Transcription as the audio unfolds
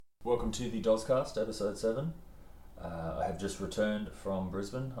welcome to the Dozcast, episode 7. I have just returned from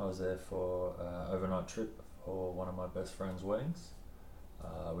Brisbane. I was there for an overnight trip for one of my best friend's weddings,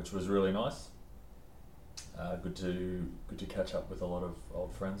 which was really nice. Good to catch up with a lot of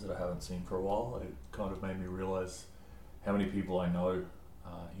old friends that I haven't seen for a while. It kind of made me realise how many people I know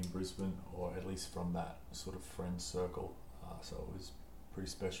in Brisbane, or at least from that sort of friend circle. So it was pretty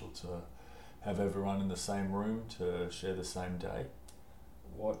special to have everyone in the same room to share the same day.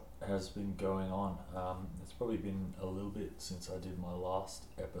 What has been going on? It's probably been a little bit since I did my last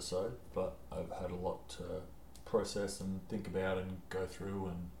episode, but I've had a lot to process and think about and go through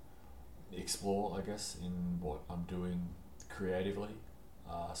and explore, I guess, in what I'm doing creatively.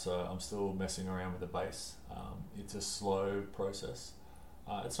 So I'm still messing around with the bass. It's a slow process.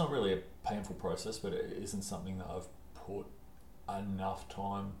 It's not really a painful process, but it isn't something that I've put enough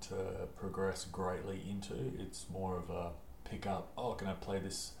time to progress greatly into. It's more of a pick up, can I play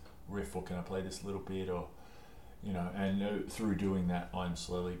this riff, or can I play this little bit, or and through doing that I'm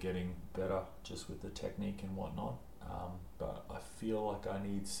slowly getting better just with the technique and whatnot. But I feel like I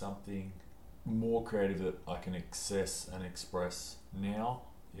need something more creative that I can access and express now,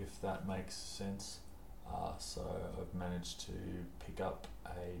 if that makes sense. So I've managed to pick up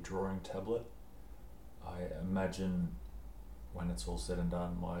a drawing tablet. I imagine when it's all said and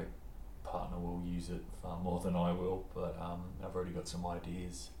done, my partner will use it far more than I will, but I've already got some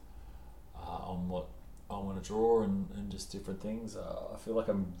ideas on what I want to draw and just different things. I feel like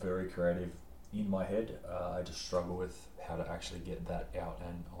I'm very creative in my head. I just struggle with how to actually get that out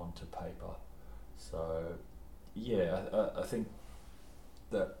and onto paper. So yeah, I think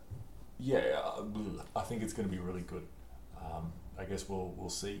that I think it's going to be really good. I guess we'll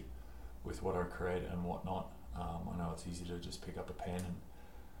see with what I create and whatnot. I know it's easy to just pick up a pen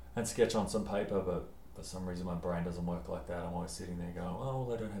and sketch on some paper, but for some reason my brain doesn't work like that. I'm always sitting there going, oh,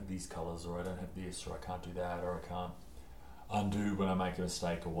 well, I don't have these colours, or I don't have this, or I can't do that, or I can't undo when I make a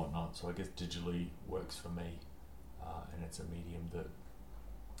mistake or whatnot. So I guess digitally works for me, and it's a medium that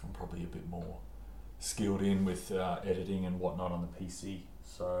I'm probably a bit more skilled in with editing and whatnot on the PC.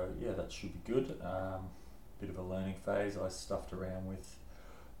 So yeah, that should be good. Bit of a learning phase. I stuffed around with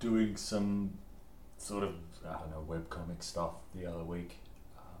doing some sort of, webcomic stuff the other week.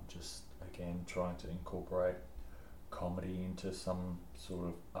 Just again trying to incorporate comedy into some sort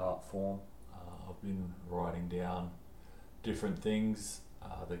of art form. I've been writing down different things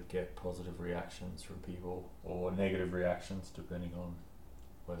that get positive reactions from people, or negative reactions depending on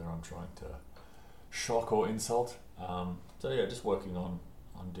whether I'm trying to shock or insult. So yeah, just working on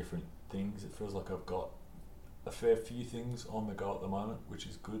different things. It feels like I've got a fair few things on the go at the moment, which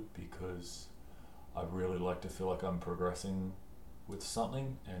is good because I really like to feel like I'm progressing with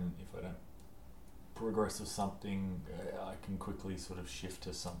something, and if I don't progress with something, I can quickly sort of shift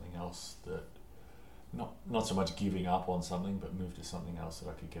to something else, that not so much giving up on something, but move to something else that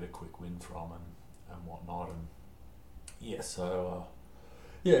I could get a quick win from and whatnot. And yeah, so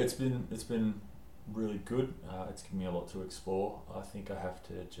it's been really good. It's given me a lot to explore. I think I have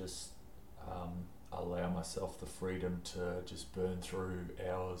to just allow myself the freedom to just burn through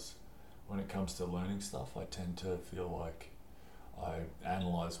hours. When it comes to learning stuff, I tend to feel like I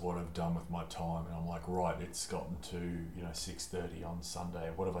analyse what I've done with my time, and I'm like, right, it's gotten to 6:30 on Sunday.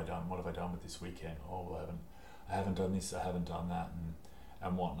 What have I done? What have I done with this weekend? Oh, well, I haven't done this. I haven't done that,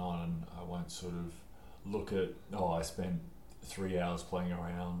 and whatnot. And I won't sort of look at, I spent 3 hours playing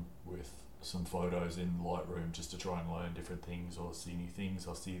around with some photos in Lightroom just to try and learn different things or see new things.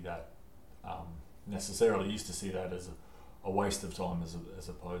 I see that necessarily used to see that as a waste of time, as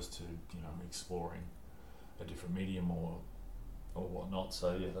opposed to exploring a different medium or whatnot.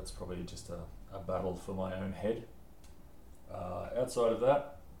 So yeah, that's probably just a battle for my own head. Outside of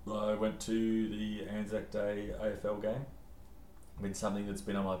that, I went to the Anzac Day AFL game. Been something that's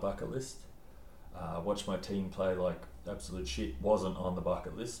been on my bucket list. Watched my team play like absolute shit wasn't on the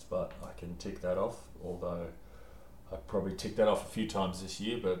bucket list, but I can tick that off, although I probably ticked that off a few times this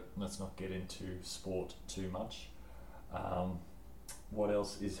year, but let's not get into sport too much. What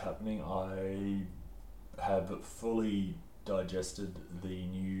else is happening? I have fully digested the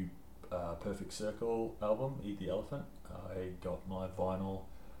new Perfect Circle album, Eat the Elephant. I got my vinyl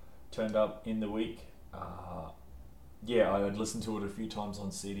turned up in the week. I had listened to it a few times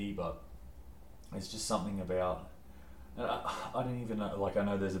on CD, but it's just something about, and I don't even know, I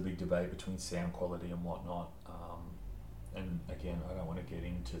know there's a big debate between sound quality and whatnot, and again, I don't want to get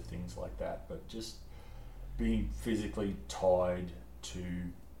into things like that, but just being physically tied to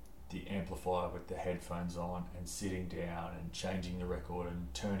the amplifier with the headphones on and sitting down and changing the record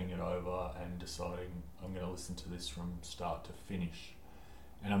and turning it over and deciding I'm going to listen to this from start to finish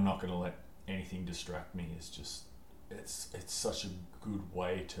and I'm not going to let anything distract me. It's such a good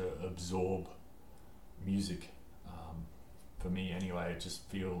way to absorb music. For me anyway, it just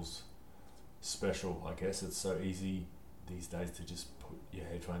feels special. I guess it's so easy these days to just put your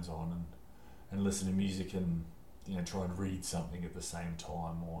headphones on and listen to music and try and read something at the same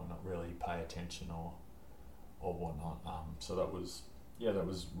time, or not really pay attention or whatnot. So that was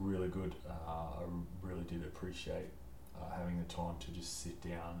really good. I really did appreciate having the time to just sit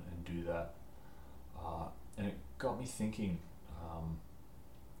down and do that, and it got me thinking.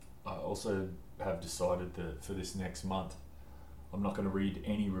 I also have decided that for this next month, I'm not going to read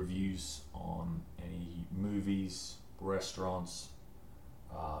any reviews on any movies, restaurants,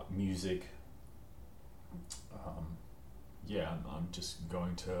 music. I'm just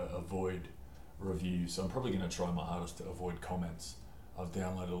going to avoid reviews. I'm probably going to try my hardest to avoid comments. I've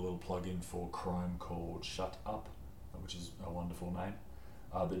downloaded a little plugin for Chrome called Shut Up, which is a wonderful name,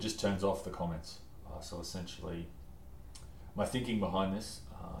 that just turns off the comments. So essentially, my thinking behind this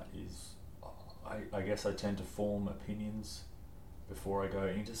is I guess I tend to form opinions before I go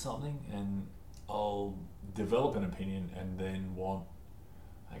into something, and I'll develop an opinion and then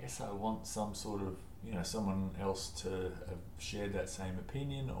I want some sort of, someone else to have shared that same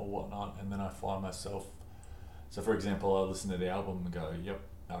opinion or whatnot, and then I find myself, so for example, I listen to the album and go, yep,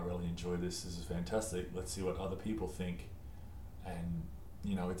 I really enjoy this is fantastic, let's see what other people think, and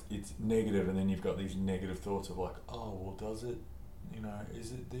it's negative, and then you've got these negative thoughts of like, oh, well, does it,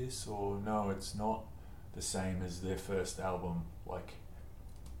 is it this, or no, it's not the same as their first album, like,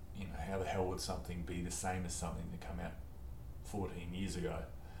 how the hell would something be the same as something that came out 14 years ago?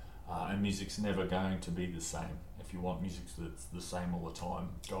 And music's never going to be the same. If you want music that's the same all the time,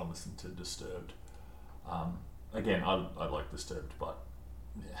 go and listen to Disturbed. Again, I like Disturbed, but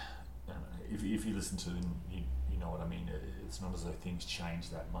yeah, I don't know. If you listen to them, you know what I mean. It's not as though things change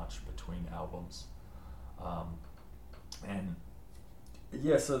that much between albums. And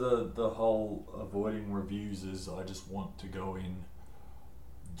yeah, so the whole avoiding reviews is I just want to go in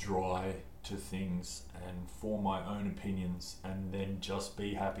dry to things and form my own opinions, and then just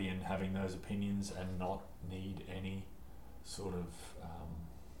be happy in having those opinions and not need any sort of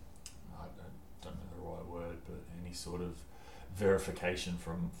I don't know the right word, but any sort of verification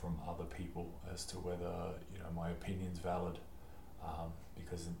from other people as to whether my opinion's valid,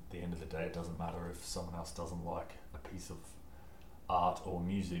 because at the end of the day it doesn't matter if someone else doesn't like a piece of art or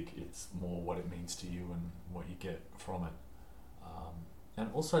music, it's more what it means to you and what you get from it. And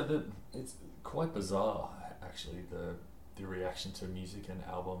also it's quite bizarre actually, the reaction to music and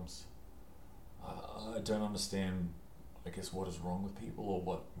albums. I don't understand, I guess, what is wrong with people,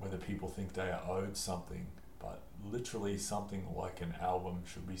 or whether people think they are owed something, but literally something like an album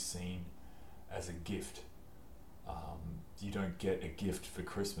should be seen as a gift. You don't get a gift for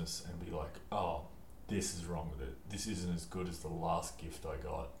Christmas and be like, oh, this is wrong with it, this isn't as good as the last gift I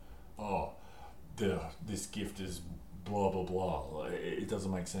got, oh, this gift is blah blah blah. It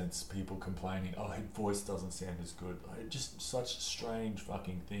doesn't make sense. People complaining, oh, his voice doesn't sound as good. Just such strange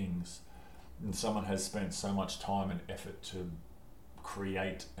fucking things. And someone has spent so much time and effort to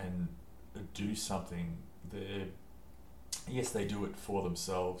create and do something. Yes, they do it for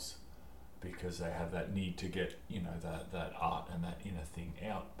themselves because they have that need to get that art and that inner thing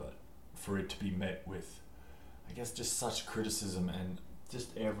out. But for it to be met with, I guess, just such criticism, and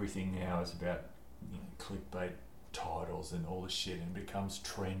just everything now is about clickbait titles and all this shit, and it becomes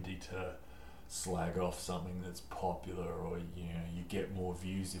trendy to slag off something that's popular, or you get more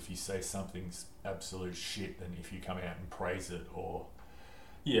views if you say something's absolute shit than if you come out and praise it. Or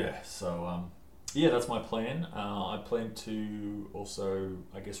that's my plan. I plan to also,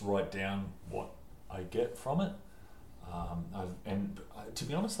 I guess, write down what I get from it, to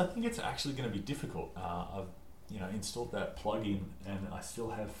be honest, I think it's actually going to be difficult. I've installed that plugin, and I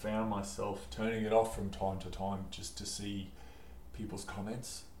still have found myself turning it off from time to time just to see people's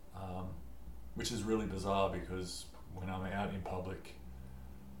comments, which is really bizarre because when I'm out in public,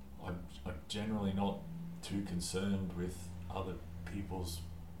 I'm generally not too concerned with other people's,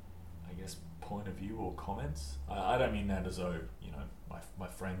 I guess, point of view or comments. I don't mean that as though my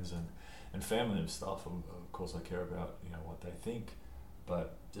friends and family and stuff. Of course, I care about what they think,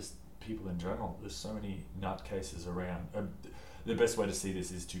 but just people in general. There's so many nutcases around. The best way to see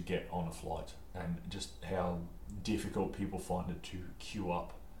this is to get on a flight, and just how difficult people find it to queue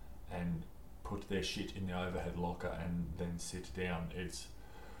up and put their shit in the overhead locker and then sit down.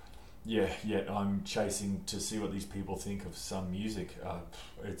 I'm chasing to see what these people think of some music.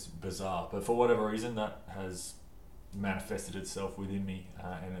 It's bizarre, but for whatever reason that has manifested itself within me,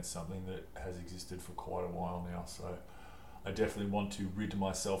 and it's something that has existed for quite a while now. So I definitely want to rid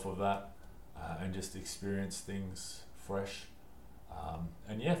myself of that and just experience things fresh.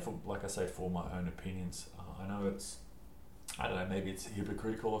 And yeah, for, like I say, for my own opinions. I know I don't know, maybe it's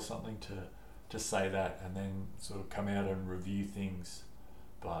hypocritical or something to say that and then sort of come out and review things.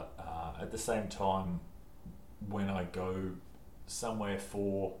 But at the same time, when I go somewhere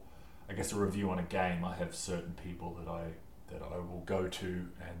for, I guess, a review on a game, I have certain people that I will go to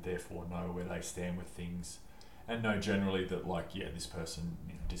and therefore know where they stand with things, and know generally that, like, yeah, this person,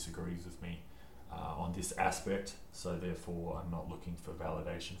 disagrees with me on this aspect, so therefore I'm not looking for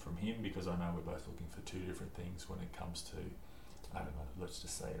validation from him, because I know we're both looking for two different things when it comes to, I don't know, let's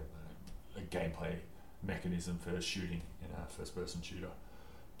just say a gameplay mechanism for shooting in a first person shooter.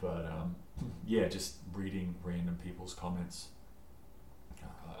 But yeah, just reading random people's comments,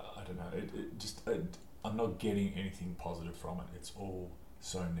 I don't know, I'm not getting anything positive from it. It's all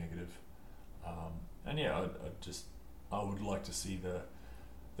so negative. And yeah, I would like to see the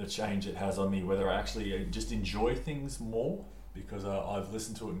change it has on me, whether I actually just enjoy things more, because I've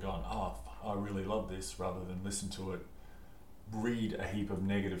listened to it and gone, I really love this, rather than listen to it, read a heap of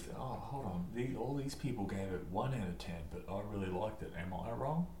negative, hold on, all these people gave it 1 out of 10, but I really liked it. Am I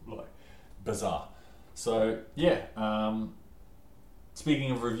wrong? Like, bizarre. So yeah,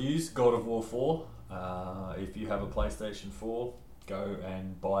 speaking of reviews, God of War 4, if you have a PlayStation 4, go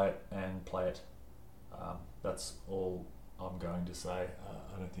and buy it and play it. That's all I'm going to say.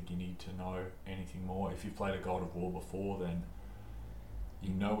 I don't think you need to know anything more. If you've played a God of War before, then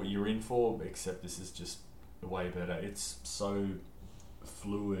you know what you're in for, except this is just way better. It's so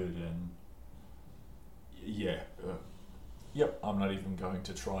fluid and yep, I'm not even going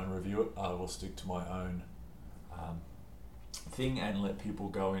to try and review it. I will stick to my own thing and let people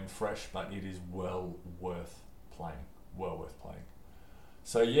go in fresh, but it is well worth playing.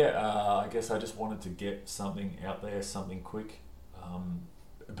 So yeah, I guess I just wanted to get something out there, something quick.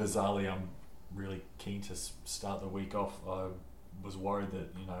 Bizarrely, I'm really keen to start the week off. I was worried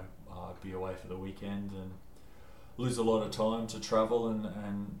that I'd be away for the weekend and lose a lot of time to travel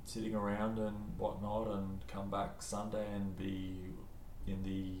and sitting around and whatnot, and come back Sunday and be in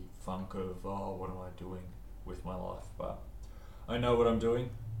the funk of, what am I doing with my life? But I know what I'm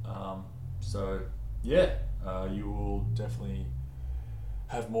doing. So yeah, you will definitely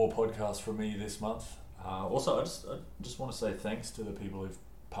have more podcasts from me this month. Also, I just want to say thanks to the people who've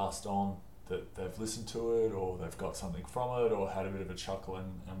passed on, that they've listened to it, or they've got something from it, or had a bit of a chuckle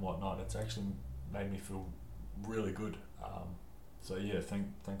and whatnot. It's actually made me feel really good. So yeah,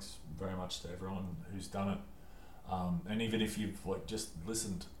 thanks very much to everyone who's done it. And even if you've just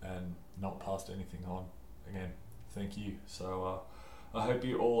listened and not passed anything on, again, thank you. So I hope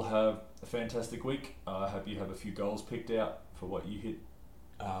you all have a fantastic week. I hope you have a few goals picked out for what you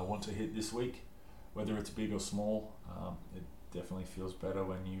want to hit this week, whether it's big or small. It definitely feels better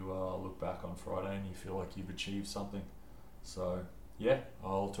when you look back on Friday and you feel like you've achieved something. So yeah,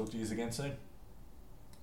 I'll talk to you again soon.